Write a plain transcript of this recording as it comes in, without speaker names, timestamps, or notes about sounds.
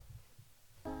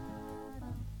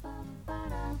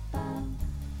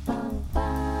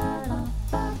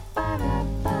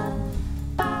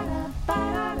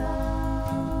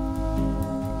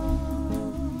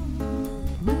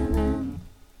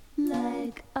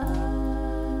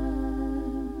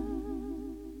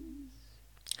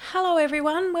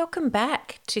everyone. Welcome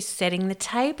back to Setting the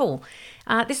Table.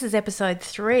 This is episode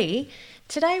 3.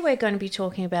 Today we're going to be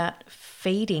talking about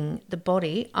feeding the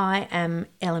body. I am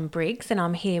Ellen Briggs and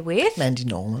I'm here with... Mandy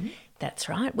Norman. That's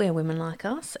right, we're women like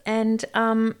us. And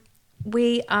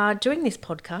we are doing this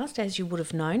podcast, as you would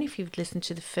have known if you've listened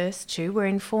to the first 2. We're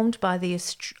informed by the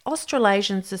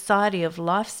Australasian Society of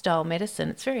Lifestyle Medicine.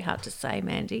 It's very hard to say,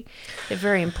 Mandy. They're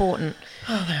very important.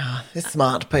 Oh, they are. They're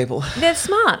smart people. They're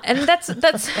smart, and that's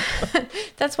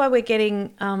that's why we're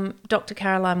getting Dr.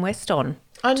 Caroline West on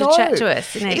to chat to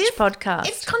us in each podcast.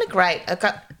 It's kind of great.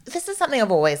 This is something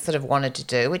I've always sort of wanted to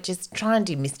do, which is try and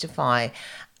demystify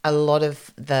a lot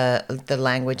of the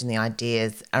language and the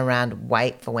ideas around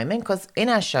weight for women, because in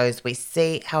our shows we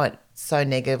see how it so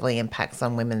negatively impacts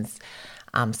on women's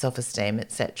self-esteem,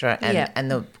 etc.,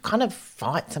 and the kind of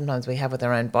fight sometimes we have with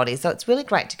our own bodies. So it's really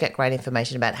great to get great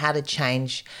information about how to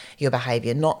change your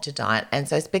behaviour, not to diet. And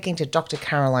so speaking to Dr.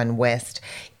 Caroline West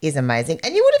is amazing.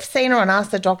 And you would have seen her on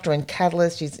Ask the Doctor in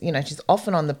Catalyst. She's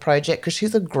often on the project because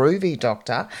she's a groovy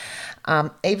doctor.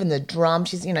 Even the drum,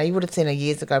 you would have seen her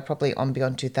years ago, probably on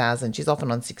Beyond 2000. She's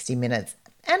often on 60 Minutes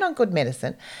and on Good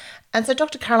Medicine. And so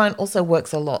Dr. Caroline also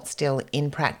works a lot still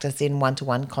in practice in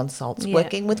one-to-one consults,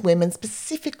 working with women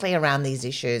specifically around these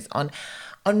issues on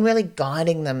really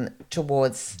guiding them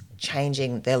towards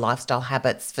changing their lifestyle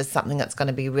habits for something that's going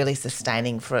to be really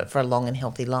sustaining for a long and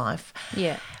healthy life.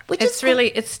 Yeah.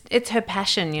 It's her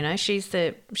passion, you know. She is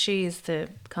the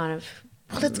kind of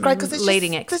that's great because there's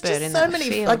leading just, expert there's just in so that many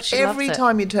field. like she every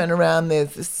time you turn around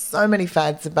there's so many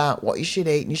fads about what you should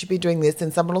eat and you should be doing this,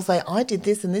 and someone will say I did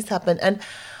this and this happened, and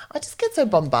I just get so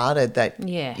bombarded that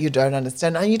you don't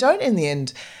understand, and you don't in the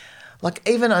end, like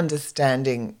even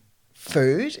understanding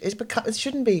food, it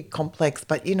shouldn't be complex,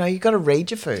 but you got to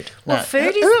read your food. Well,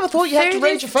 food is... Who ever thought you had to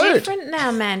read your food? It's different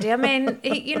now, Mandy. I mean,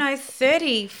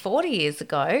 30, 40 years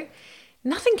ago,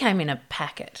 nothing came in a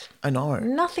packet. I know.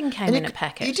 Nothing came in a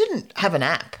packet. You didn't have an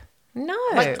app. No.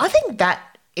 I think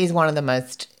that is one of the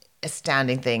most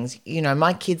astounding things.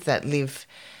 My kids that live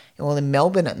in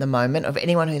Melbourne at the moment, of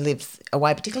anyone who lives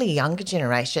away, particularly younger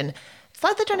generation, it's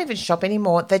like they don't even shop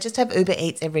anymore. They just have Uber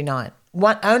Eats every night.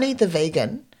 Only the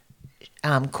vegan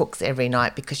cooks every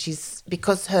night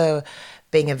because her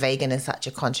being a vegan is such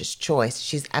a conscious choice.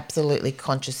 She's absolutely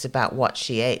conscious about what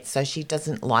she eats, so she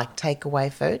doesn't like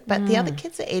takeaway food. But the other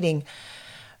kids are eating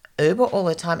Uber all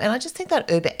the time, and I just think that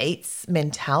Uber Eats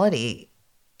mentality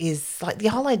is like the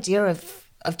whole idea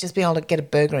of just being able to get a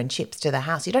burger and chips to the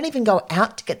house. You don't even go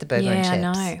out to get the burger and chips.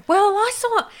 Yeah, I know. Well,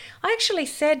 I actually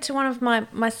said to one of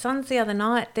my sons the other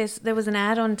night, there was an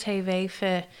ad on TV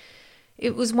for,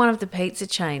 it was one of the pizza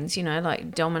chains,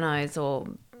 like Domino's or,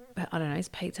 I don't know, is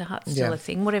Pizza Hut still a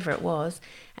thing, whatever it was.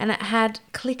 And it had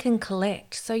click and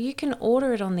collect. So you can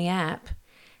order it on the app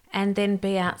and then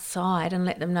be outside and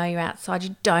let them know you're outside.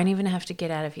 You don't even have to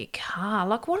get out of your car.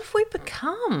 Like, what have we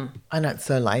become? I know, it's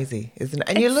so lazy, isn't it?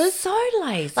 And it's so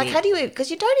lazy. Like, how do you,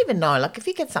 because you don't even know, like, if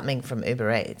you get something from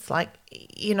Uber Eats, like,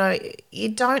 you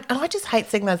don't, and I just hate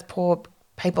seeing those poor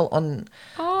people on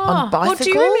bicycles. Well, do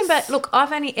you remember, look,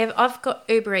 I've got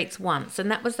Uber Eats once, and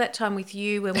that was that time with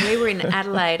you when we were in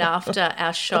Adelaide after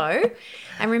our show.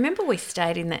 And remember we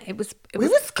stayed in that, it was were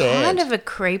scared. Kind of a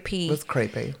creepy. It was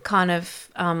creepy. Kind of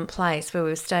place where we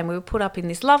were staying. We were put up in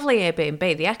this lovely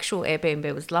Airbnb. The actual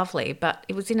Airbnb was lovely, but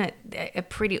it was in a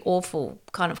pretty awful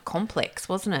kind of complex,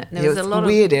 wasn't it? And there was a lot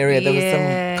weird area. There was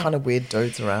some kind of weird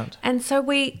dudes around. And so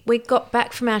we got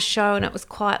back from our show and it was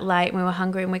quite late and we were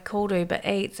hungry and we called Uber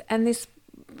Eats, and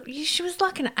she was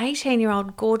like an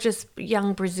 18-year-old gorgeous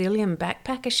young Brazilian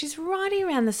backpacker. She's riding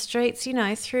around the streets,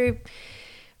 through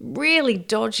really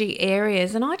dodgy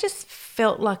areas, and I just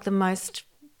felt like the most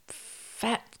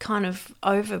fat kind of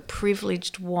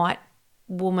overprivileged white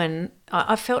woman.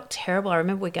 I felt terrible. I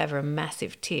remember we gave her a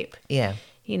massive tip. Yeah.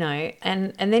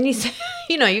 And then you see,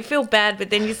 you feel bad, but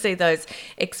then you see those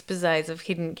exposés of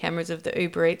hidden cameras of the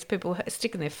Uber Eats, people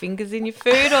sticking their fingers in your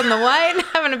food on the way and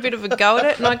having a bit of a go at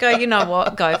it. And I go, you know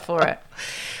what, go for it.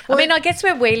 Well, I guess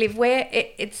where we live,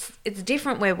 it's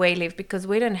different where we live because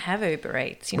we don't have Uber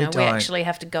Eats. We actually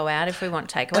have to go out if we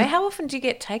want takeaway. How often do you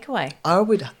get takeaway? I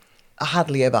would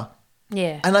hardly ever.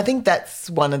 Yeah. And I think that's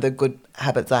one of the good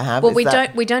habits I have. Well, we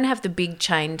don't have the big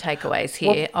chain takeaways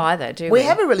here either, do we? We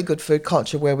have a really good food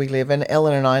culture where we live, and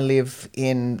Ellen and I live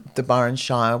in the Byron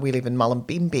Shire. We live in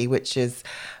Mullumbimby, which is,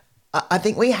 I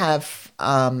think we have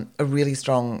a really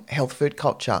strong health food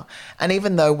culture. And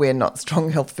even though we're not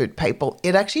strong health food people,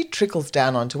 it actually trickles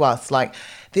down onto us. Like,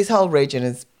 this whole region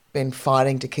is been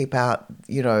fighting to keep out,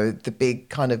 the big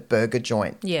kind of burger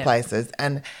joint places.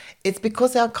 And it's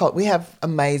because we have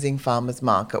amazing farmers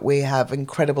market. We have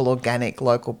incredible organic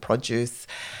local produce.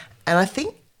 And I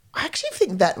actually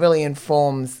think that really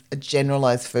informs a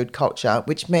generalised food culture,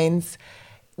 which means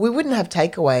we wouldn't have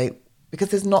takeaway because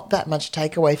there's not that much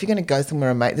takeaway. If you're going to go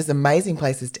somewhere and there's amazing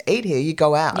places to eat here, you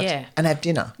go out and have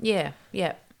dinner. Yeah,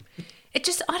 yeah. I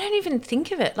don't even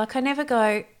think of it. Like I never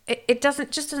go, it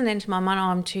doesn't enter my mind,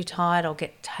 I'm too tired, I'll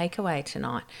get takeaway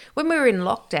tonight. When we were in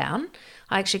lockdown,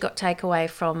 I actually got takeaway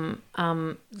from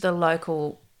the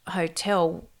local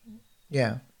hotel.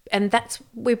 Yeah. And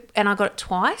I got it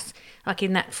twice, like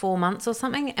in that 4 months or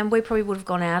something. And we probably would have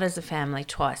gone out as a family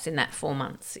twice in that 4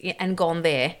 months and gone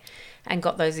there and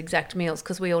got those exact meals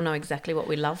because we all know exactly what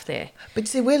we love there. But you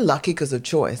see, we're lucky because of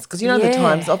choice. Because the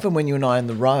times often when you and I are on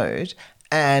the road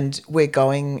and we're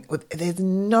going, there's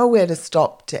nowhere to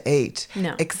stop to eat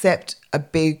except a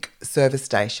big service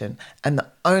station. And the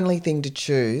only thing to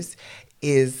choose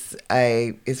is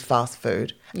fast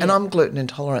food. Yeah. And I'm gluten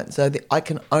intolerant, so I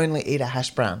can only eat a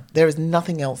hash brown. There is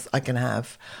nothing else I can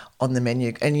have on the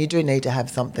menu. And you do need to have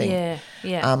something. Yeah,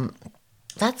 yeah.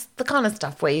 That's the kind of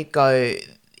stuff where you go,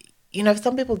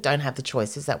 some people don't have the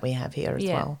choices that we have here as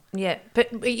well. Yeah,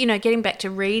 but, getting back to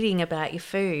reading about your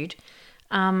food,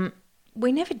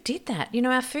 we never did that.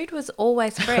 Our food was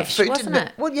always fresh, wasn't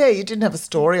it? Well, yeah, you didn't have a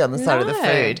story on the side of the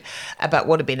food about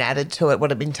what had been added to it, what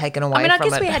had been taken away from it. I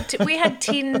guess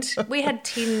we had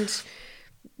tinned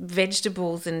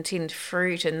vegetables and tinned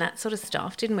fruit and that sort of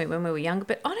stuff, didn't we, when we were younger?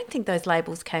 But I don't think those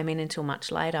labels came in until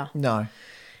much later. No.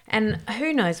 And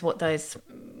who knows what those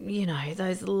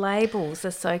labels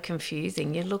are so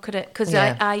confusing. You look at it because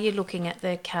are you looking at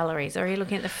the calories or are you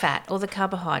looking at the fat or the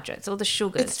carbohydrates or the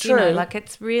sugars? It's true.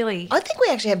 It's really... I think we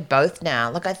actually have both now.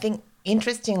 Like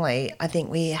interestingly, I think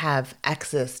we have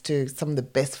access to some of the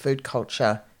best food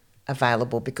culture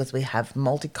available because we have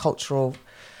multicultural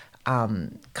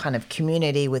kind of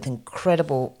community with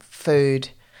incredible food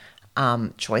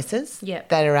choices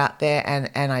that are out there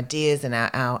and ideas, and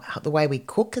our the way we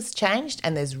cook has changed,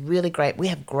 and we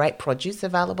have great produce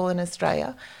available in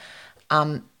Australia.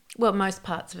 Well, most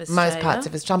parts of Australia.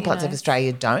 Some parts of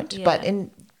Australia don't, but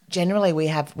generally we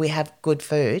have good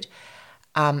food,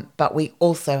 but we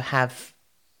also have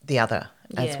the other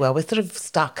as well. We're sort of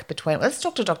stuck between. Let's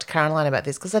talk to Dr. Caroline about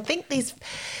this because I think this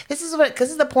is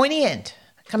the pointy end.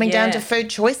 Coming down to food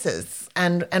choices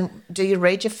and do you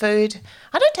read your food?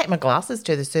 I don't take my glasses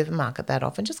to the supermarket that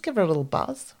often. Just give her a little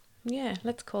buzz. Yeah,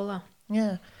 let's call her.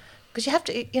 Yeah, because you have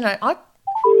to,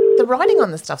 the writing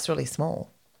on the stuff's really small.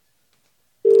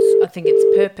 I think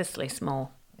it's purposely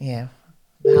small. Yeah.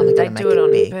 They do it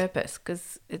on purpose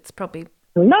because it's probably...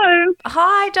 Hello.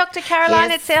 Hi, Dr. Caroline.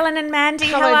 Yes. It's Ellen and Mandy.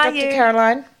 Hello, how are Dr. you?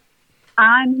 Caroline.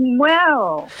 I'm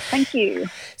well. Thank you.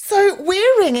 So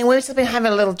we're ringing. We've just been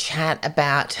having a little chat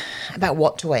about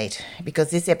what to eat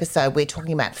because this episode we're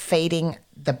talking about feeding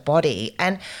the body,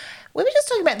 and we were just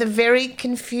talking about the very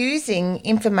confusing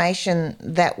information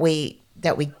that we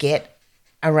get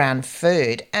around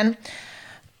food. And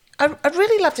I'd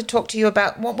really love to talk to you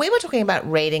about what we were talking about,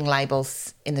 reading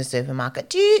labels in the supermarket.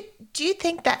 Do you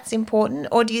think that's important,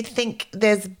 or do you think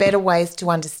there's better ways to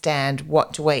understand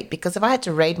what to eat? Because if I had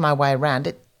to read my way around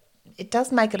it, it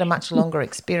does make it a much longer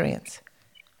experience.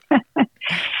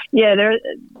 Yeah,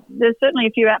 there's certainly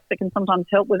a few apps that can sometimes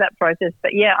help with that process.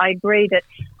 But yeah, I agree that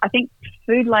I think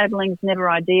food labelling is never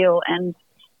ideal, and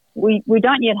we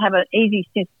don't yet have an easy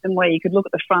system where you could look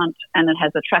at the front and it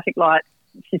has a traffic light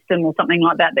system or something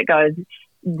like that goes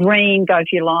green, go for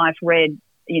your life, red,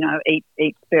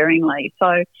 eat sparingly.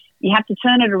 So you have to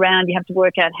turn it around. You have to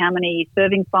work out how many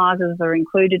serving sizes are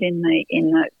included in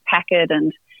the packet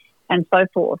and so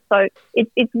forth. So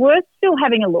it's worth still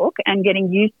having a look and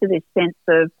getting used to this sense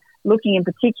of looking in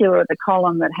particular at the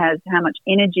column that has how much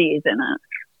energy is in it,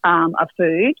 of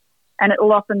food, and it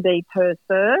will often be per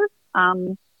serve.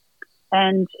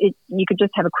 And you could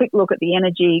just have a quick look at the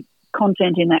energy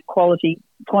content in that quantity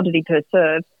per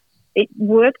serve. It's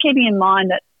worth keeping in mind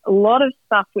that a lot of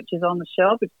stuff which is on the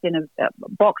shelf, which is in a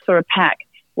box or a pack,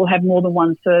 will have more than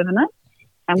one serve in it.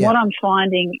 And what I'm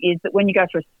finding is that when you go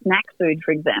for a snack food,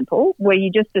 for example, where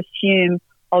you just assume,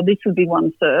 this would be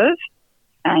one serve,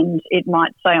 and it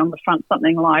might say on the front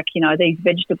something like, these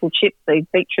vegetable chips, these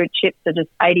beetroot chips are just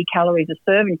 80 calories a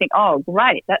serve, and you think, oh,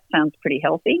 great, that sounds pretty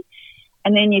healthy.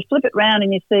 And then you flip it round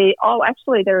and you see,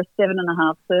 actually there are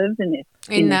 7.5 serves in this.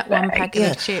 In that bag. One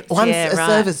packet of chips. A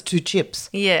serve is 2 chips.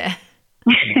 Yeah.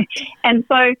 And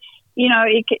so,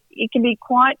 it can be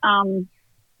quite,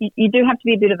 you do have to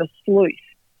be a bit of a sleuth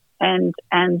and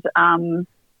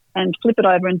flip it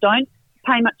over, and don't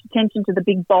pay much attention to the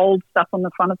big bold stuff on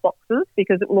the front of boxes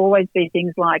because it will always be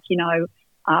things like,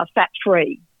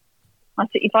 fat-free.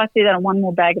 If I see that on one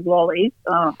more bag of lollies,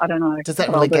 I don't know. Does that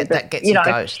really gets you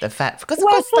goat, the fat? Because of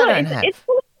course they don't have. It's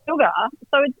full of sugar,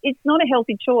 so it's not a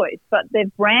healthy choice, but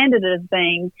they've branded it as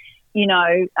being,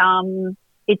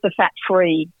 it's a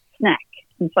fat-free snack.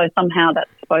 And so somehow that's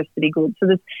supposed to be good. So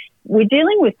we're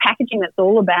dealing with packaging that's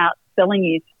all about selling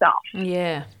you stuff.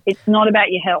 Yeah. It's not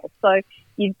about your health. So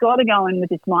you've got to go in with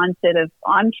this mindset of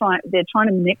they're trying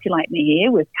to manipulate me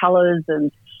here with colours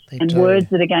and words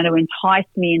that are going to entice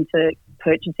me into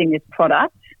purchasing this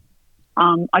product.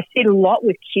 I see it a lot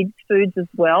with kids' foods as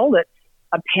well, that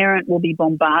a parent will be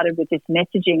bombarded with this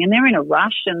messaging and they're in a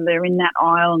rush and they're in that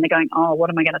aisle and they're going, oh, what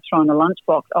am I going to throw in the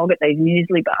lunchbox? I'll get these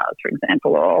muesli bars, for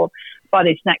example, or I'll buy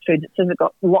these snack foods. It says it's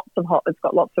got lots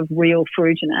of real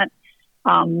fruit in it.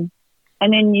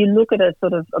 And then you look at a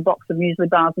box of muesli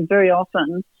bars and very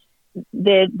often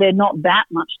they're not that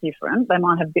much different. They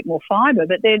might have a bit more fibre,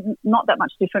 but they're not that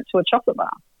much different to a chocolate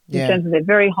bar in terms of they're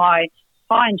very high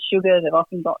in sugar. They've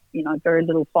often got, very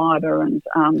little fibre and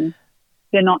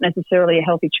they're not necessarily a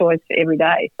healthy choice for every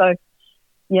day. So,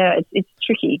 yeah, it's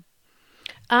tricky.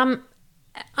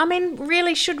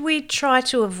 Really, should we try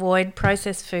to avoid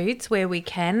processed foods where we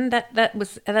can?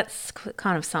 That's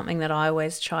kind of something that I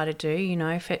always try to do.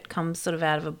 If it comes sort of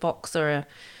out of a box or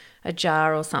a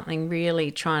jar or something,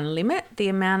 really try and limit the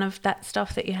amount of that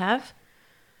stuff that you have.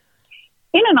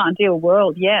 In an ideal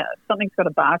world, yeah, if something's got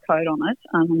a barcode on it,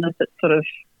 unless it's sort of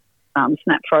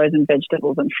snap frozen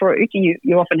vegetables and fruit,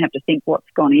 you often have to think what's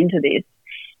gone into this.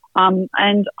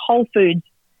 And whole foods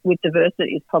with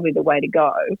diversity is probably the way to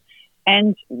go.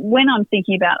 And when I'm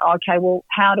thinking about, okay, well,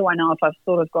 how do I know if I've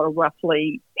sort of got a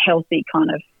roughly healthy kind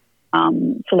of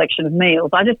selection of meals?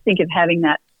 I just think of having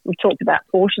that, we've talked about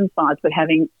portion size, but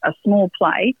having a small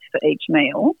plate for each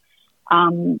meal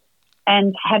and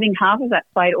having half of that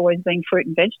plate always being fruit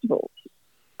and vegetables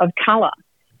of colour.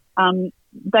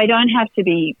 They don't have to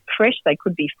be fresh. They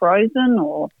could be frozen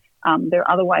or there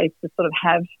are other ways to sort of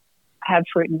have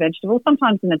fruit and vegetables.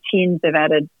 Sometimes in the tins they've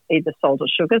added either salt or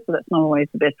sugar, so that's not always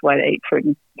the best way to eat fruit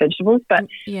and vegetables. But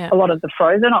a lot of the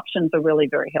frozen options are really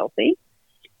very healthy.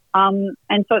 And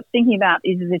so it's thinking about,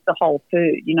 is this a whole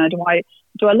food?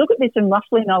 Do I look at this and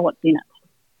roughly know what's in it?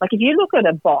 Like if you look at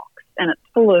a box and it's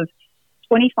full of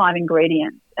 25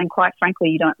 ingredients and quite frankly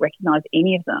you don't recognise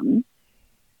any of them,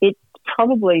 it's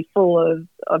probably full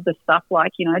of the stuff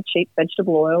like, cheap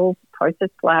vegetable oils,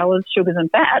 processed flours, sugars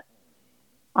and fats,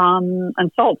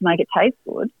 and salt to make it taste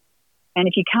good. And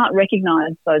if you can't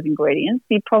recognise those ingredients,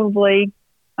 you're probably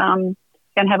going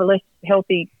to have a less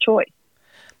healthy choice.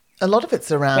 A lot of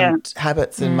it's around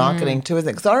habits and marketing too, isn't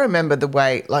it? Because I remember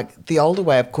the older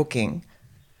way of cooking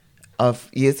of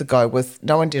years ago was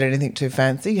no one did anything too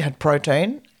fancy. You had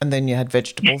protein and then you had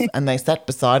vegetables and they sat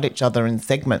beside each other in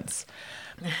segments.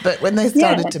 But when they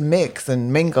started to mix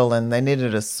and mingle and they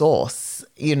needed a sauce,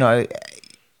 that's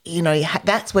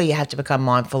where you have to become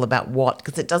mindful about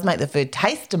because it does make the food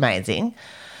taste amazing,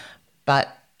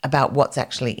 but about what's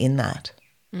actually in that.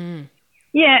 Mm.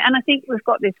 Yeah, and I think we've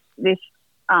got this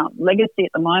legacy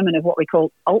at the moment of what we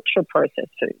call ultra-processed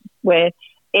food, where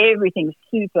everything's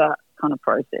super kind of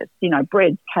processed,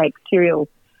 breads, cakes, cereals.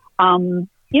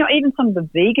 Even some of the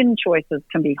vegan choices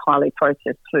can be highly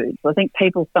processed foods. I think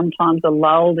people sometimes are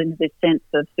lulled into this sense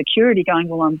of security going,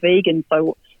 well, I'm vegan,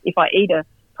 so if I eat a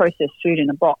processed food in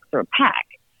a box or a pack,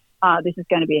 this is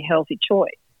going to be a healthy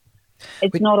choice.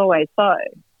 It's not always so.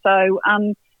 So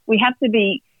we have to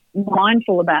be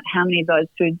mindful about how many of those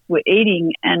foods we're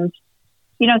eating. And,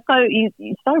 it's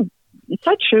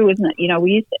so true, isn't it?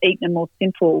 We used to eat in a more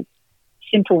simple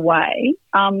way.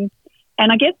 And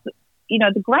I guess,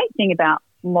 the great thing about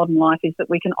modern life is that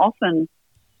we can often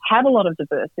have a lot of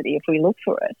diversity if we look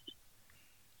for it.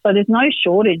 So there's no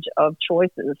shortage of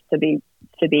choices to be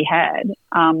had.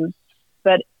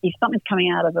 But if something's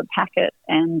coming out of a packet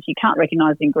and you can't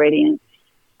recognise the ingredients,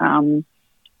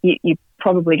 you're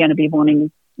probably going to be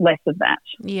wanting less of that.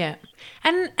 Yeah.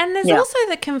 And there's also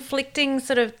the conflicting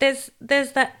sort of there's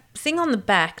that thing on the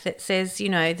back that says,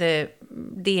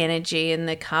 the energy and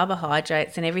the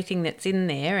carbohydrates and everything that's in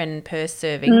there and per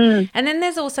serving. And then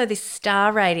there's also this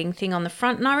star rating thing on the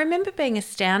front. And I remember being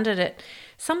astounded at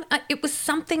it was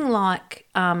something like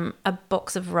a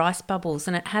box of rice bubbles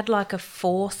and it had like a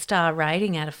 4-star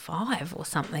rating out of 5 or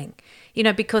something,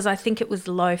 because I think it was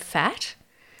low fat.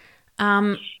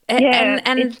 And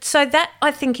so that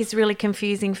I think is really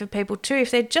confusing for people too.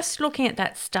 If they're just looking at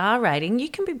that star rating, you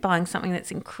can be buying something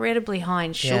that's incredibly high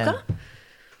in sugar. Yeah.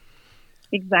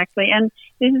 Exactly. And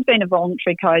this has been a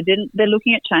voluntary code. They're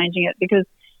looking at changing it because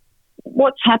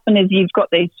what's happened is you've got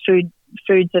these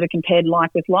foods that are compared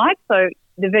like with like. So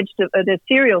the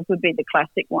cereals would be the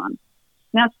classic one.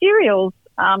 Now, cereals,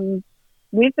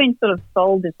 we've been sort of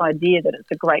sold this idea that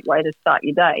it's a great way to start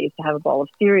your day is to have a bowl of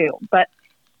cereal. But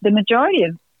the majority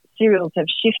of cereals have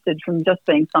shifted from just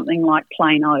being something like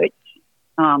plain oats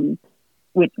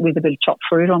with a bit of chopped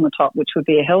fruit on the top, which would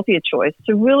be a healthier choice,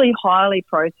 to really highly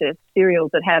processed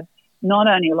cereals that have not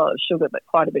only a lot of sugar but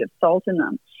quite a bit of salt in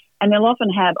them. And they'll often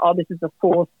have, this is a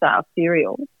 4-star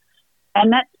cereal.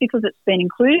 And that's because it's been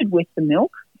included with the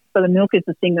milk. So the milk is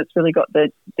the thing that's really got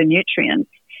the nutrients.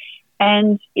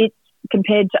 And it's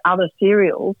compared to other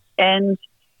cereals, and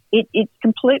it's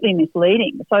completely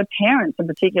misleading. So parents in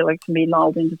particular can be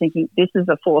lulled into thinking, this is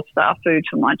a 4-star food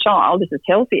for my child, this is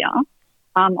healthier,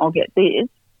 I'll get this,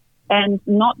 and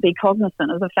not be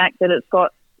cognizant of the fact that it's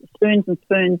got spoons and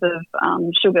spoons of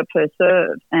sugar per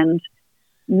serve, and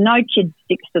no kid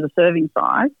sticks to the serving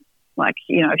size. Like,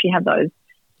 if you have those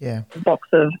box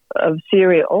of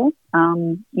cereal,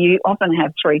 you often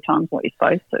have 3 times what you're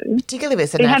supposed to. Particularly if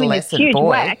it's an adolescent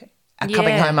boy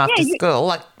coming home after school.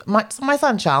 Like my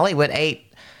son Charlie would eat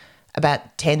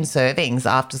about 10 servings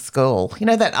after school. You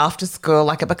know, that after school,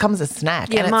 like it becomes a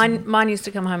snack. Yeah, mine used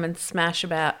to come home and smash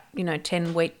about,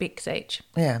 10 Wheat Bix each.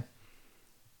 Yeah.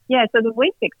 Yeah, so the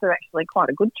Wheat Bix are actually quite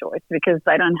a good choice because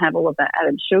they don't have all of that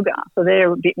added sugar. So they're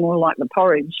a bit more like the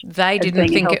porridge. They didn't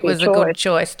think it was a good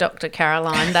choice, Dr.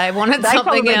 Caroline. They wanted something else.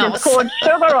 They probably just poured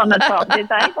sugar on the top, did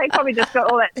they? They probably just got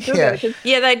all that sugar.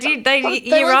 Yeah, they did.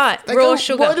 You're right. Raw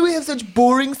sugar. Why do we have such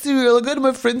boring cereal? I go to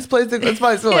my friend's place. That's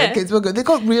my kids were good. They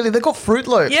got Fruit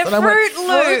Loops. Yeah, and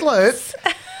Fruit Loops.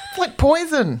 It's like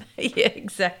poison. Yeah,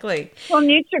 exactly. Well,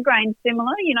 Nutrigrain's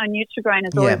similar. Nutrigrain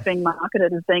has always been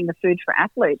marketed as being the food for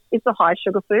athletes. It's a high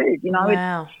sugar food.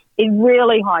 Wow. It's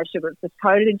really high sugar. It's just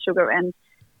coated in sugar. And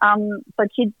so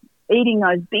kids eating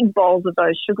those big bowls of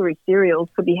those sugary cereals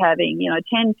could be having,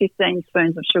 10, 15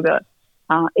 spoons of sugar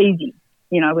easy,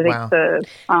 with each serve.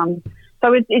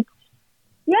 So I think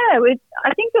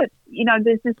that,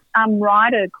 there's this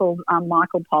writer called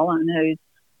Michael Pollan who's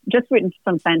just written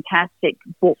some fantastic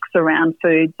books around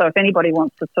food. So if anybody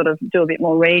wants to sort of do a bit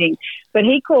more reading, but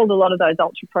he called a lot of those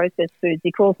ultra-processed foods,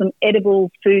 he calls them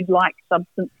edible food-like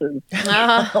substances.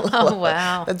 Oh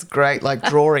wow. That's great, like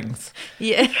drawings.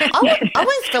 Yeah. I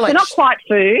always feel like... They're not quite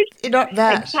food. You're not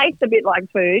that. It tastes a bit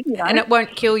like food, And it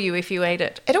won't kill you if you eat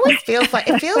it. It always feels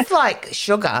like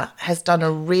sugar has done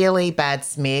a really bad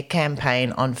smear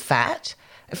campaign on fat.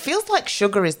 It feels like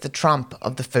sugar is the Trump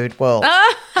of the food world.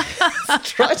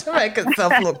 It's trying to make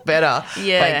itself look better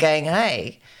by going,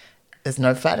 hey, there's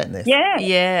no fat in this. Yeah.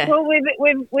 Yeah. Well,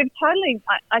 we've totally,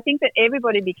 I think that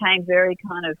everybody became very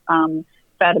kind of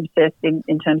fat obsessed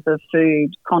in terms of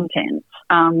food content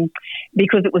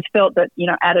because it was felt that,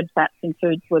 added fats in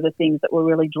foods were the things that were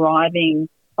really driving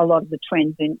a lot of the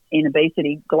trends in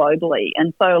obesity globally.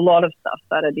 And so a lot of stuff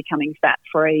started becoming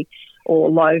fat-free or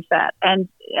low-fat. And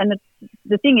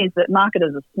the thing is that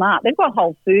marketers are smart. They've got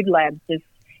whole food labs just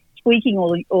tweaking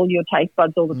all your taste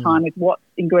buds all the time with what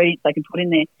ingredients they can put in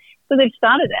there. So they've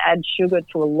started to add sugar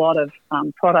to a lot of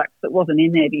products that wasn't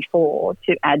in there before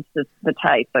to add to the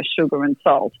taste, so sugar and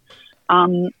salt.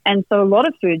 And so a lot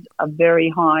of foods are very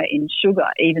high in sugar,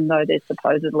 even though they're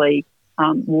supposedly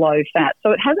low fat.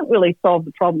 So it hasn't really solved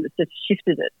the problem. It's just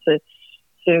shifted it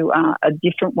to a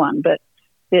different one. But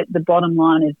the bottom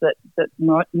line is that the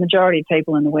majority of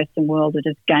people in the Western world are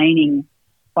just gaining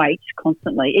weight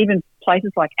constantly. Even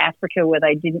places like Africa, where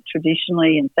they didn't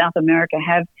traditionally, and South America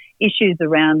have issues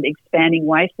around expanding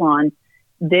waistlines,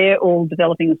 they're all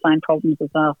developing the same problems as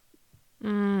us.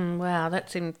 Wow,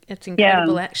 that's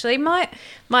incredible. Actually, my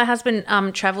husband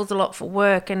travels a lot for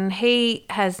work, and he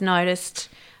has noticed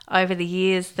over the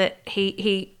years that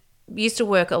he used to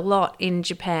work a lot in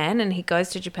Japan, and he goes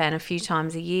to Japan a few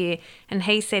times a year, and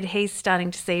he said he's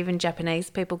starting to see even Japanese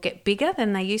people get bigger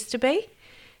than they used to be.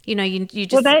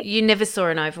 You never saw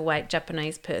an overweight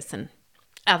Japanese person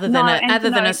other than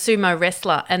a sumo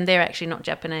wrestler, and they're actually not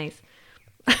Japanese.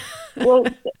 Well,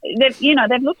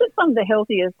 they've looked at some of the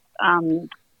healthiest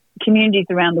communities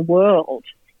around the world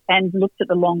and looked at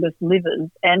the longest livers,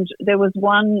 and there was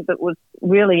one that was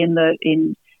really in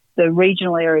the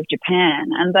regional area of Japan,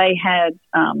 and they had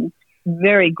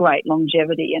very great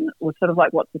longevity, and it was sort of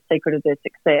like, what's the secret of their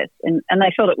success? And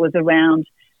they felt it was around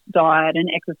diet and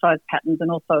exercise patterns, and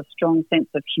also a strong sense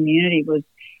of community was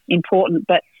important.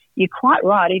 But you're quite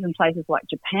right, even places like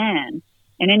Japan,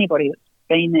 and anybody that's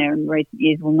been there in recent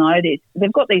years will know this,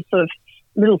 they've got these sort of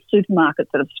little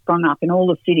supermarkets that have sprung up in all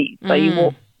the cities. So you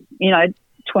walk,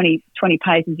 20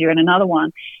 paces, you're in another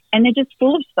one, and they're just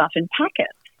full of stuff in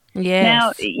packets. Yes.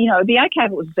 Now, it'd be okay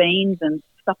if it was beans and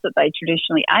stuff that they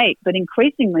traditionally ate, but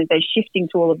increasingly they're shifting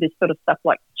to all of this sort of stuff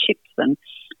like chips and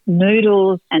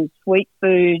noodles and sweet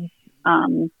foods,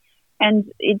 and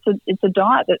it's a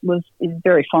diet that is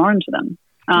very foreign to them,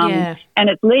 and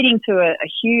it's leading to a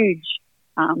huge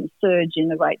surge in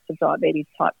the rates of diabetes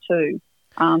type 2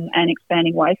 and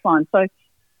expanding waistlines. So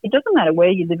it doesn't matter where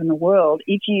you live in the world.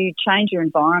 If you change your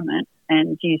environment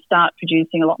and you start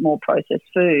producing a lot more processed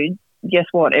food, guess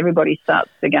what? Everybody starts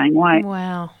to gain weight.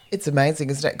 Wow. It's amazing,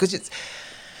 isn't it? Because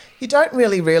you don't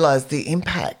really realise the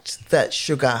impact that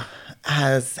sugar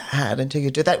has had until you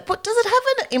do that. What does it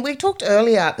have in? We talked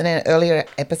earlier in an earlier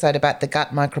episode about the gut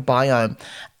microbiome,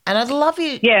 and I'd love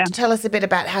you to tell us a bit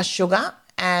about how sugar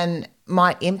and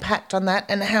might impact on that,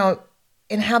 and how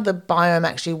the biome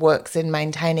actually works in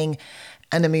maintaining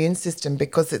an immune system,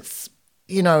 because it's,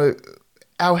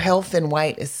 our health and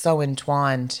weight is so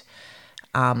entwined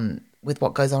with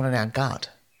what goes on in our gut.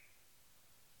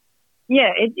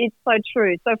 Yeah, it's so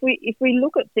true. So if we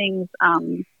look at things,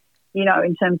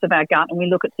 in terms of our gut, and we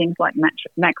look at things like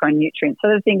macronutrients, so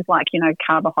there's things like,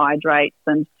 carbohydrates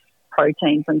and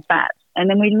proteins and fats, and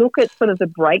then we look at sort of the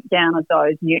breakdown of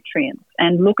those nutrients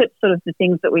and look at sort of the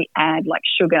things that we add, like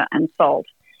sugar and salt.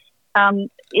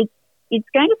 It's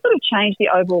going to sort of change the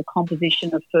overall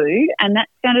composition of food, and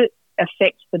that's going to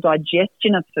affect the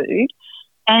digestion of food.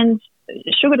 And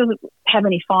sugar doesn't have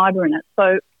any fibre in it,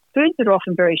 so foods that are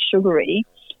often very sugary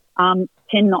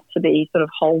tend not to be sort of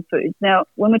whole foods. Now,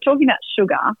 when we're talking about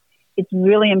sugar, it's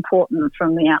really important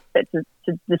from the outset to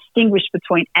distinguish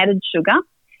between added sugar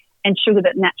and sugar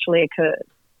that naturally occurs.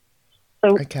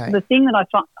 So the thing that I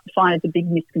find is a big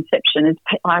misconception is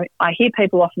I hear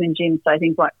people often in gyms say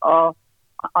things like, oh,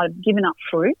 I've given up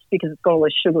fruit because it's got all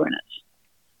this sugar in it.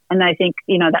 And they think,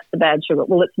 that's the bad sugar.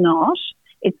 Well, it's not.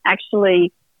 It's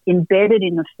actually embedded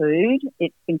in the food.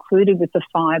 It's included with the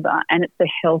fibre, and it's a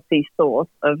healthy source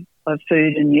of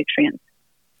food and nutrients.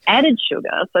 Added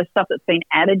sugar, so stuff that's been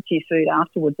added to your food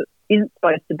afterwards that isn't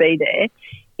supposed to be there,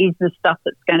 is the stuff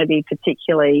that's going to be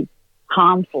particularly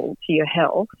harmful to your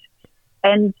health.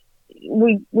 And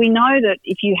we know that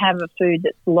if you have a food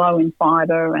that's low in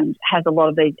fibre and has a lot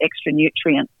of these extra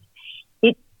nutrients,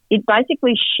 it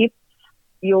basically shifts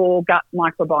your gut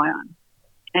microbiome,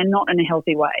 and not in a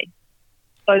healthy way.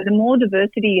 So the more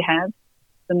diversity you have,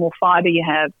 the more fibre you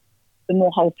have, the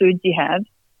more whole foods you have,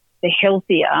 the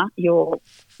healthier your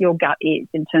gut is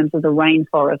in terms of the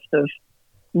rainforest of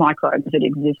microbes that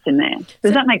exist in there.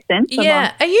 Does that make sense?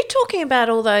 Yeah. Are you talking about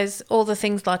all the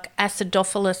things like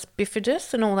Acidophilus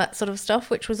bifidus and all that sort of stuff,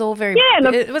 which was all very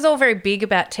it was all very big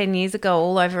about 10 years ago,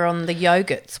 all over on the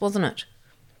yogurts, wasn't it?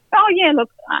 Oh yeah, look,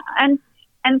 and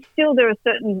still there are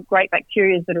certain great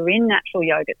bacteria that are in natural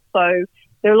yogurts. So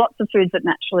there are lots of foods that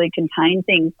naturally contain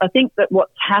things. I think that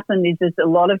what's happened is there's a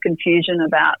lot of confusion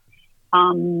about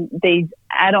these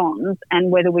add-ons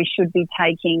and whether we should be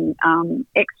taking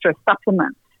extra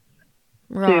supplements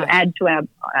to add to our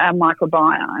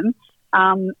microbiome.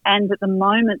 And at the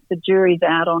moment, the jury's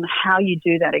out on how you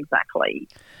do that exactly.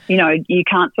 You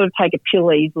can't sort of take a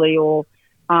pill easily, or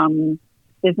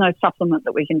there's no supplement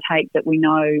that we can take that we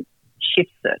know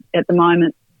shifts it. At the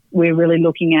moment, we're really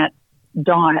looking at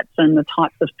diets and the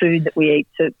types of food that we eat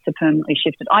to permanently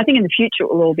shift it. I think in the future it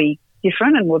will all be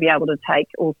different, and we'll be able to take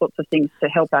all sorts of things to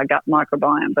help our gut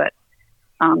microbiome, but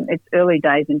it's early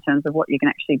days in terms of what you can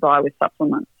actually buy with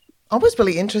supplements. I was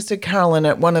really interested, Carolyn,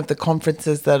 at one of the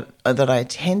conferences that I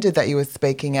attended that you were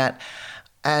speaking at,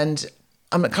 and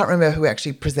I can't remember who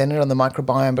actually presented on the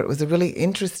microbiome, but it was a really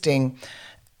interesting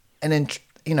and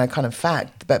kind of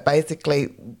fact. But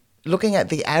basically, looking at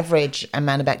the average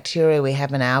amount of bacteria we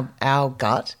have in our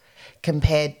gut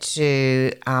compared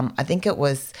to, I think it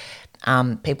was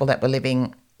people that were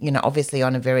living, obviously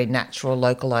on a very natural,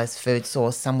 localized food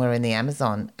source somewhere in the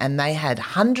Amazon, and they had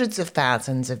hundreds of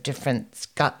thousands of different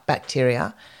gut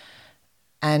bacteria,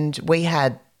 and we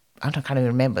had, I can't even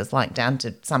remember, it's like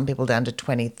some people down to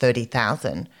 20,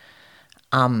 30,000.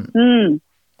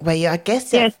 Where I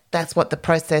guess that's what the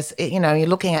process, you're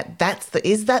looking at,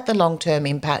 is that the long-term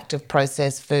impact of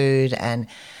processed food and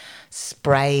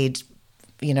sprayed,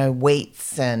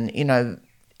 wheats and,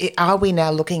 are we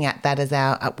now looking at that as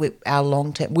our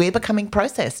long-term? We're becoming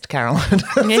processed, Carolyn.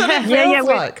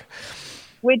 We're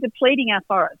depleting our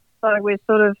forests. So we're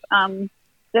sort of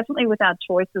definitely with our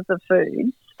choices of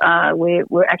foods,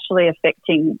 we're actually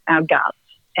affecting our guts.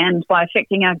 And by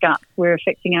affecting our guts, we're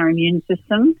affecting our immune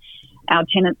system, our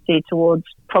tendency towards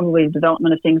probably the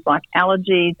development of things like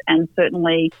allergies, and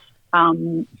certainly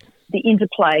the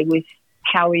interplay with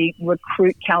how we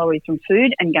recruit calories from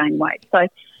food and gain weight. So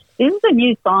this is a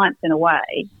new science in a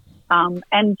way,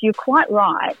 And you're quite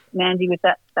right, Mandy, with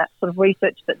that sort of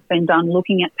research that's been done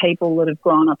looking at people that have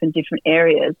grown up in different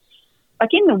areas.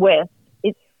 Like in the West,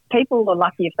 people are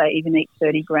lucky if they even eat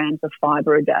 30 grams of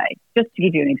fibre a day, just to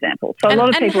give you an example. So a lot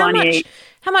of people only eat...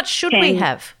 How much should we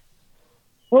have?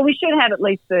 Well, we should have at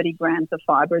least 30 grams of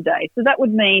fibre a day. So that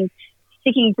would mean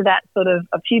sticking to that sort of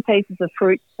a few pieces of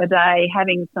fruit a day,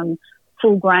 having some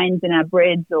full grains in our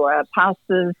breads or our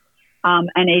pastas,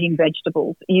 and eating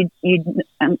vegetables. You'd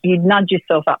nudge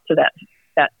yourself up to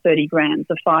that 30 grams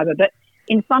of fibre. But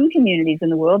in some communities in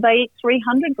the world, they eat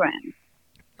 300 grams.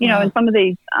 You know, in some of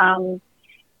these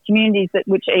communities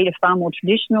which eat a far more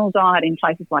traditional diet in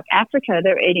places like Africa,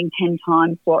 they're eating 10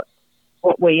 times what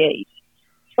we eat.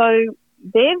 So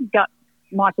their gut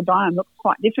microbiome looks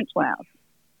quite different to ours.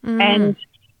 And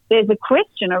there's a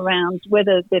question around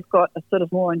whether they've got a sort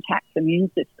of more intact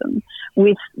immune system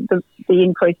with the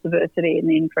increased diversity and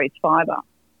the increased fibre.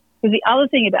 Because the other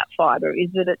thing about fibre is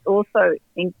that it also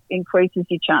increases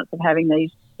your chance of having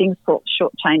these things called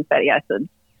short-chain fatty acids,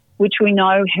 which we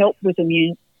know help with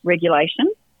immune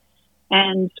regulation,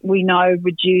 and we know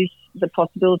reduce the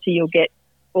possibility you'll get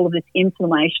all of this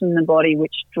inflammation in the body,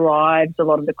 which drives a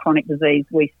lot of the chronic disease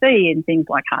we see in things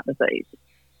like heart disease.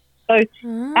 So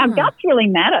our guts really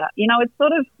matter. You know, it's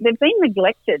sort of, they've been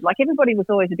neglected. Like everybody was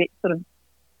always a bit sort of,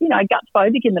 you know, gut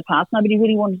phobic in the past. Nobody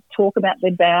really wanted to talk about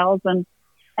their bowels, and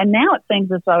now it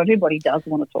seems as though everybody does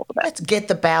want to talk about it. Let's get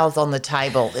the bowels on the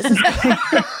table. Let's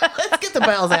get the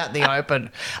bowels out in the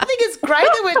open. I think it's great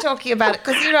that we're talking about it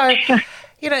because,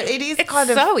 you know, it is kind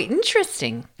of so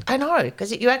interesting. I know,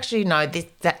 because you actually know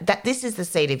that this is the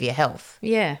seat of your health.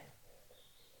 Yeah.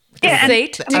 Yeah,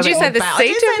 seat? Did you say the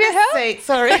seat of your health? Seat,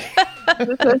 sorry.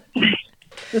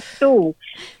 The stool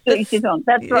that you sit on.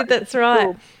 That's right. That's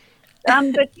right.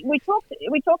 But we talked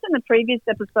in the previous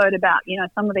episode about, you know,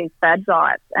 some of these fad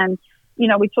diets, and, you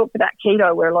know, we talked about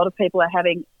keto, where a lot of people are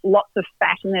having lots of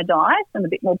fat in their diet and a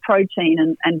bit more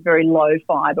protein and very low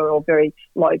fibre or very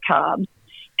low carbs.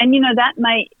 And, you know, that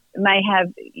may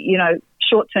have, you know,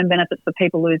 short-term benefits for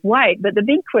people who lose weight, but the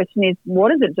big question is,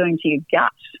 what is it doing to your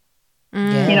gut?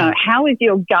 Yeah. You know, how is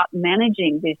your gut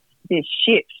managing this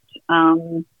shift?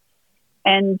 And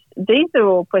these are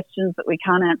all questions that we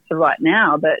can't answer right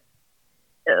now, but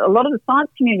a lot of the science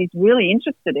community is really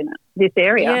interested in this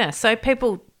area. Yeah, so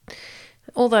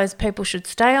all those people should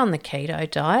stay on the keto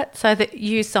diet so that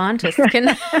you scientists can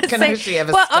actually have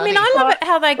a Well, study. I mean, I love it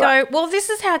how they go, well, this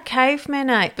is how cavemen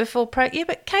ate before Yeah,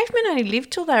 but cavemen only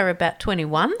lived till they were about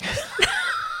 21.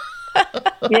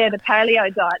 Yeah, the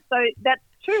paleo diet. So that's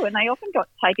true, and they often got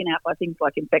taken out by things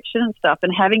like infection and stuff,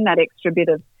 and having that extra bit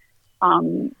of,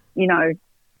 you know,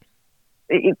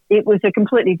 it was a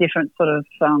completely different sort of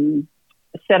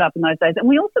setup in those days. And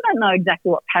we also don't know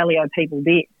exactly what paleo people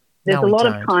did. There's a lot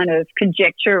of kind of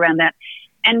conjecture around that.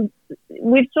 And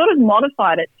we've sort of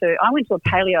modified it to, I went to a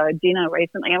paleo dinner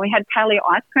recently and we had paleo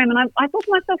ice cream, and I thought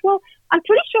to myself, well, I'm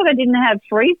pretty sure they didn't have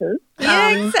freezers.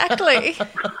 Yeah, exactly.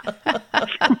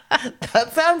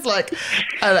 That sounds like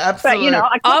an absolute... But, you know,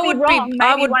 I could be wrong.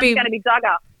 Maybe one's going to be dug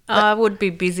up. I would be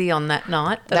busy on that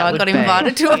night that I got be,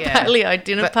 invited to a paleo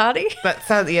dinner party. But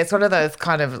so, yeah, it's one of those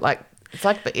kind of like, it's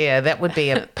like, yeah, that would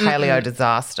be a paleo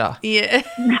disaster. Yeah.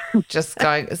 Just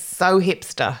going, so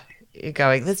hipster. You're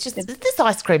going, this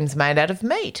ice cream's made out of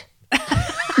meat.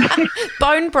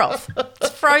 Bone broth. It's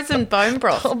frozen bone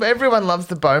broth. Oh, everyone loves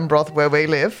the bone broth where we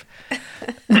live.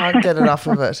 Can't get enough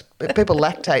of it. People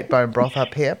lactate bone broth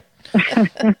up here.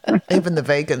 Even the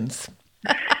vegans.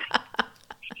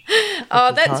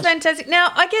 Oh, that's fantastic.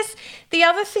 Now, I guess the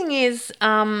other thing is,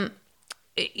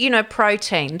 you know,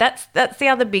 protein. That's the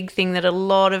other big thing that a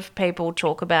lot of people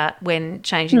talk about when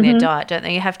changing their diet, don't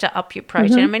they? You have to up your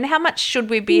protein. I mean, how much should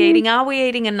we be eating? Are we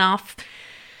eating enough?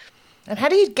 And how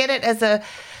do you get it as a...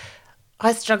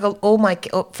 I struggle.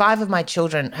 5 of my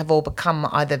children have all become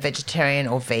either vegetarian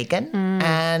or vegan.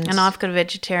 And I've got a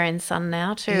vegetarian son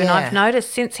now too. Yeah. And I've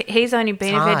noticed since he's only been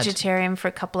It's a hard. vegetarian for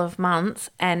a couple of months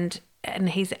and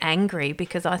he's angry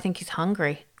because I think he's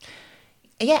hungry.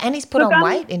 yeah, and he's put on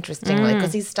weight, interestingly,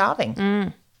 because he's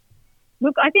starving.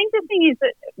 Look, I think the thing is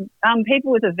that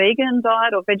people with a vegan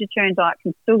diet or vegetarian diet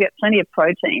can still get plenty of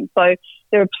protein. So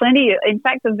there are plenty. In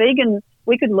fact, the vegan,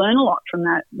 we could learn a lot from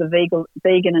the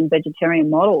vegan and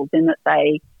vegetarian models in that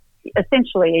they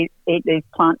essentially eat these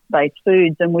plant-based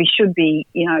foods, and we should be,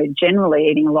 you know, generally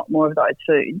eating a lot more of those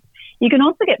foods. You can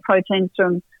also get proteins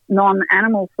from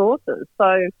non-animal sources.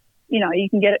 So, you know, you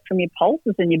can get it from your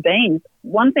pulses and your beans.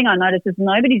 One thing I noticed is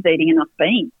nobody's eating enough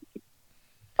beans.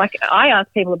 Like, I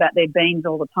ask people about their beans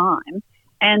all the time,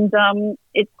 and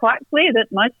it's quite clear that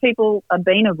most people are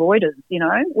bean avoiders, you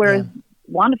know, whereas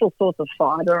wonderful source of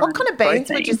fibre. What kind of beans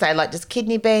would you say? Like just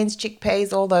kidney beans,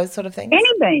 chickpeas, all those sort of things?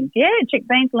 Any beans, yeah.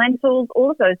 Chickpeas, lentils,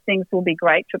 all of those things will be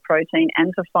great for protein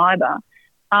and for fibre.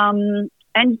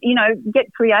 And, you know,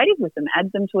 get creative with them.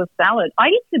 Add them to a salad. I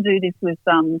used to do this with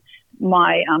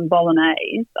my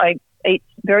bolognese. I eat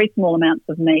very small amounts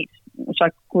of meat, which I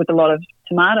cook with a lot of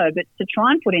tomato, but to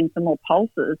try and put in some more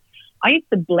pulses, I used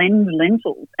to blend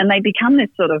lentils, and they become this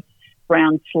sort of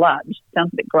brown sludge.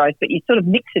 Sounds a bit gross, but you sort of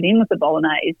mix it in with the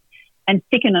bolognese and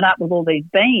thicken it up with all these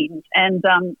beans. And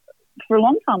for a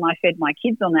long time I fed my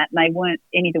kids on that, and they weren't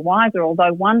any the wiser,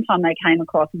 although one time they came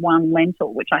across one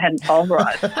lentil, which I hadn't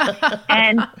pulverised,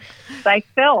 and they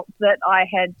felt that I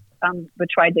had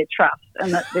betrayed their trust,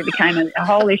 and that there became a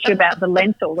whole issue about the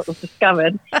lentil that was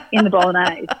discovered in the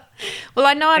bolognese. Well,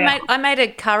 I know I made a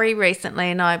curry recently,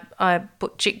 and I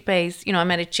put chickpeas, you know, I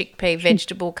made a chickpea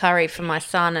vegetable curry for my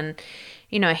son, and,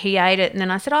 you know, he ate it, and then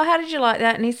I said, oh, how did you like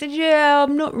that? And he said, yeah,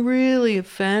 I'm not really a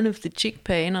fan of the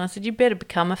chickpea. And I said, you better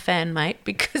become a fan, mate,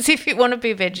 because if you want to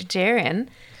be a vegetarian,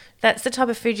 that's the type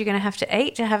of food you're going to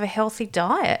eat to have a healthy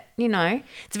diet, you know.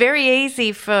 It's very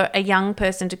easy for a young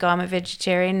person to go, I'm a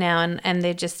vegetarian now, and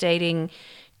they're just eating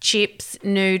chips,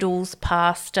 noodles,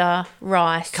 pasta,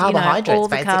 rice, carbohydrates, you know, all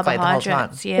the basically,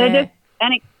 carbohydrates. the whole time. Yeah.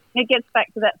 And it gets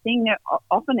back to that thing, they're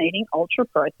often eating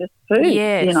ultra-processed food,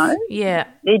 yes. you know. Yeah.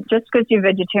 Just because you're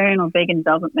vegetarian or vegan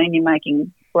doesn't mean you're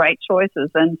making great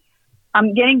choices. And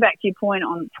getting back to your point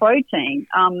on protein,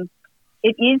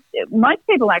 most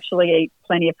people actually eat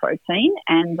plenty of protein,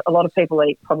 and a lot of people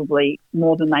eat probably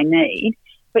more than they need.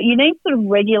 But you need sort of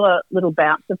regular little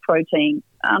bouts of protein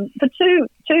for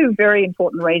two very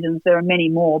important reasons. There are many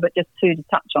more, but just two to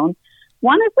touch on.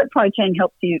 One is that protein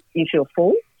helps you feel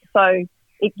full. So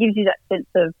it gives you that sense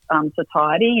of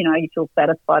satiety. You know, you feel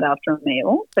satisfied after a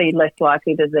meal, so you're less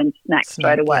likely to then snack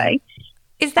straight away.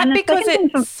 Is that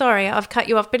because sorry, I've cut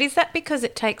you off, but is that because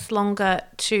it takes longer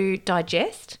to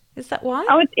digest? Is that why?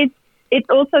 Oh, it's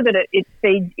also that it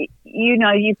feeds, you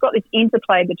know, you've got this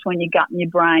interplay between your gut and your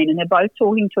brain, and they're both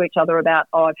talking to each other about,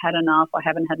 oh, I've had enough, I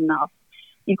haven't had enough.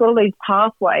 You've got all these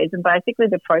pathways, and basically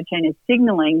the protein is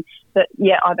signalling that,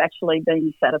 yeah, I've actually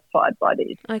been satisfied by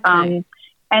this. Okay.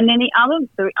 And then the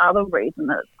other reason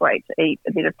that it's great to eat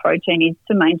a bit of protein is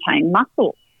to maintain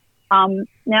muscle.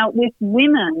 Now, with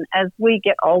women, as we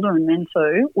get older, and men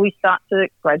too, we start to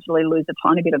gradually lose a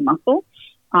tiny bit of muscle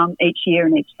each year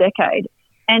and each decade.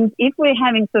 And if we're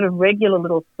having sort of regular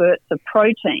little spurts of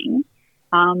protein,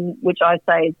 which I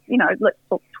say is, you know, let's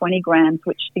talk 20 grams,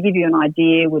 which to give you an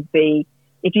idea would be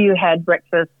if you had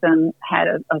breakfast and had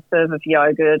a serve of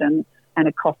yogurt and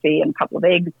a coffee and a couple of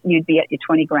eggs, you'd be at your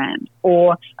 20 grams.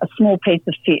 Or a small piece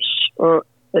of fish, or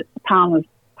the palm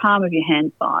of your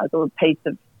hand size, or a piece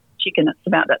of chicken that's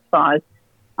about that size.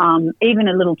 Even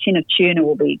a little tin of tuna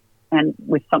will be, and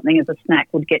with something as a snack,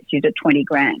 would get you to 20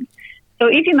 grams. So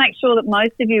if you make sure that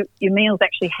most of your meals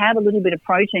actually have a little bit of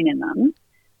protein in them,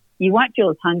 you won't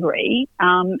feel as hungry,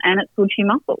 and it's good for your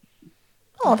muscles.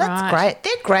 Oh, that's great.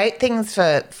 They're great things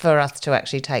for us to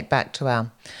actually take back to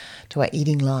our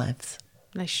eating lives.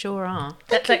 They sure are.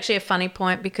 That's actually a funny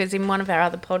point, because in one of our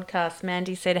other podcasts,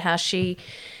 Mandy said how she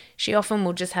often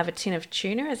will just have a tin of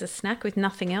tuna as a snack with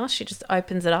nothing else. She just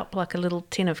opens it up like a little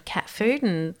tin of cat food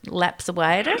and laps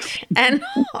away at it. And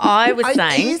I was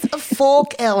saying... Use a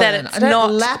fork, Ellen. That it's I don't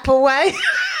not lap away.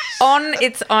 On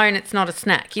its own, it's not a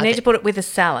snack. You need to put it with a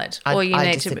salad. I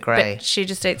need disagree. to... But she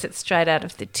just eats it straight out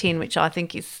of the tin, which I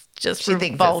think is just She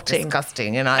thinks revolting. it's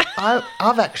disgusting. And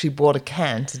I've actually bought a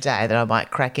can today that I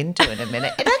might crack into in a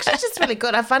minute. It actually is just really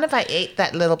good. I find if I eat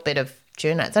that little bit of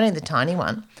tuna, it's only the tiny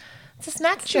one. It's a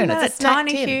snack tuna. It's a snack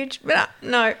tiny, tin. huge.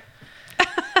 No.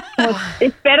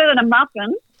 It's better than a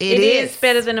muffin. It is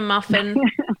better than a muffin.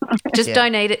 Just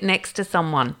don't eat it next to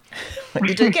someone.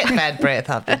 You do get bad breath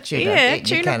after tuna. Yeah, eating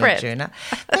tuna a can breath. of tuna.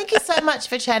 Thank you so much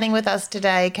for chatting with us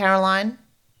today, Caroline.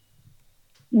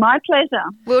 My pleasure.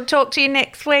 We'll talk to you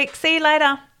next week. See you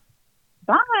later.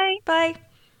 Bye. Bye.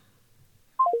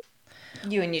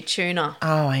 You and your tuna.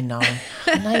 Oh, I know.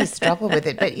 I know you struggle with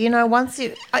it. But, you know,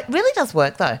 it really does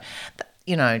work, though,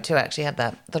 you know, to actually have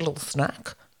the little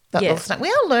snack. Little snack. We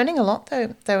are learning a lot,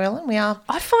 though, Ellen. We are.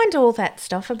 I find all that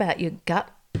stuff about your gut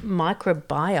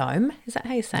microbiome, is that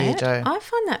how you say it? Do. I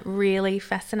find that really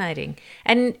fascinating.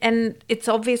 And it's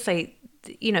obviously,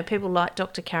 you know, people like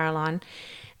Dr. Caroline,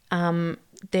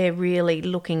 they're really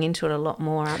looking into it a lot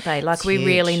more, aren't they? Like, we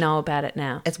really know about it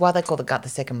now. It's why they call the gut the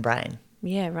second brain.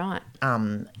 Yeah, right.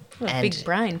 And big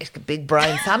brain. It's a big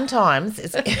brain. Sometimes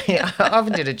I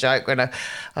often did a joke when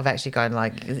I've actually gone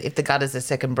like, if the gut is a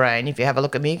second brain, if you have a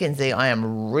look at me, you can see I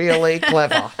am really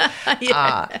clever.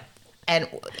 And,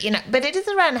 but it is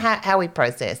around how we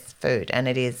process food. And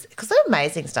it is, because there's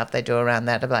amazing stuff they do around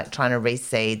that, of like trying to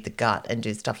reseed the gut and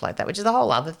do stuff like that, which is a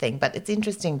whole other thing. But it's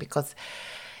interesting because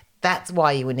that's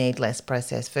why you would need less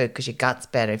processed food, because your gut's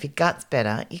better. If your gut's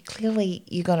better,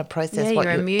 you're going to process what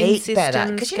your you immune eat better.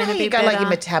 system's Because you know gonna how be you go, like your better.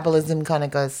 metabolism kind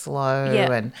of goes slow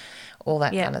and all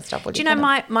that kind of stuff. Do you know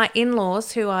my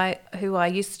in-laws who I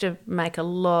used to make a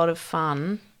lot of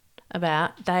fun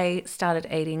about, they started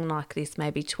eating like this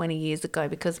maybe 20 years ago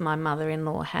because my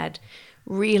mother-in-law had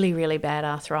really, really bad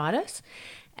arthritis.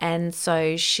 And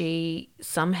so she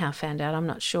somehow found out, I'm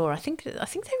not sure, I think they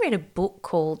read a book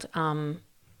called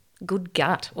Good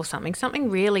Gut or something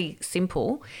really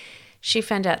simple. She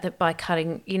found out that by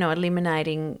cutting,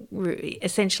 eliminating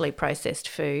essentially processed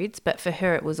foods, but for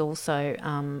her it was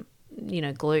also,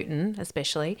 gluten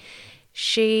especially,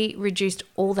 she reduced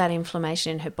all that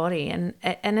inflammation in her body and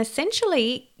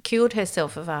essentially cured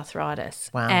herself of arthritis.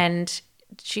 Wow. And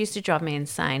she used to drive me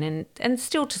insane and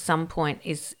still to some point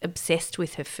is obsessed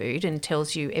with her food and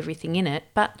tells you everything in it.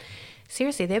 But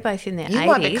seriously, they're both in their 80s. You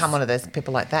might become one of those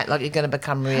people like that. Like you're going to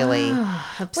become really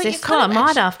obsessed. Well, I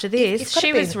might after this.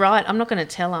 She was right. I'm not going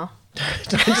to tell her.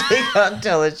 You can't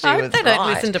tell her she I was hope they don't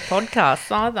listen to podcasts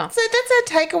either. So that's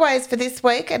our takeaways for this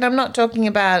week. And I'm not talking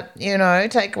about,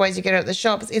 takeaways you get at the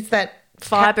shops. It's that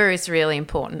fibre is really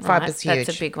important, right? Fiber's huge.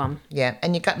 That's a big one. Yeah.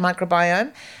 And your gut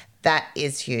microbiome, that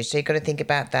is huge. So you've got to think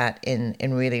about that in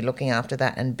really looking after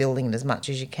that and building it as much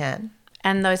as you can.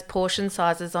 And those portion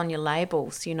sizes on your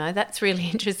labels, that's really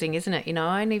interesting, isn't it?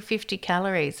 Only 50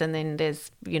 calories and then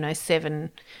there's,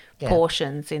 7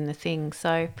 portions in the thing.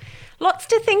 So lots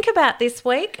to think about this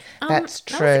week. That's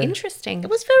true. That was interesting. It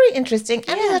was very interesting.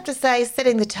 And I have to say,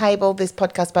 Setting the Table, this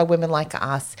podcast by women like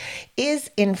us, is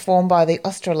informed by the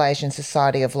Australasian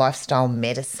Society of Lifestyle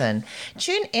Medicine.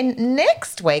 Tune in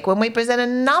next week when we present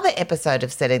another episode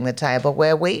of Setting the Table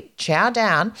where we chow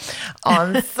down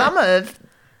on some of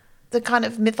the kind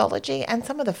of mythology and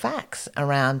some of the facts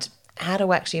around how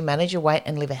to actually manage your weight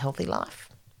and live a healthy life.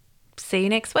 See you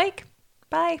next week.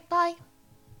 Bye. Bye.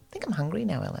 I think I'm hungry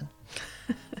now, Ellen.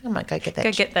 I might go get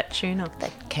that. Get that tuna.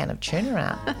 That can of tuna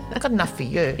out. I've got enough for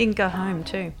you. You can go home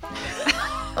too.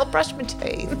 I'll brush my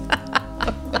teeth.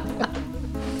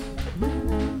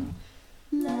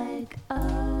 Like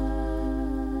us.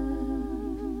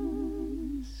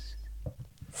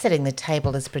 Setting the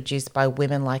Table is produced by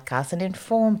women like us and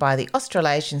informed by the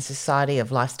Australasian Society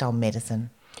of Lifestyle Medicine.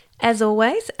 As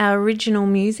always, our original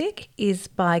music is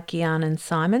by Gian and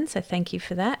Simon, so thank you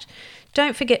for that.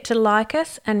 Don't forget to like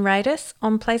us and rate us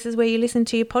on places where you listen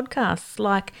to your podcasts,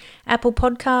 like Apple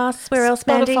Podcasts, where else,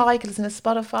 Mandy? Spotify, you can listen to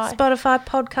Spotify. Spotify,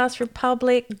 Podcast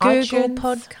Republic, Google iTunes.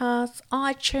 Podcasts,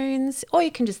 iTunes, or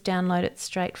you can just download it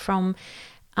straight from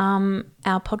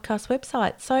our podcast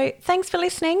website. So thanks for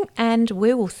listening, and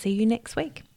we will see you next week.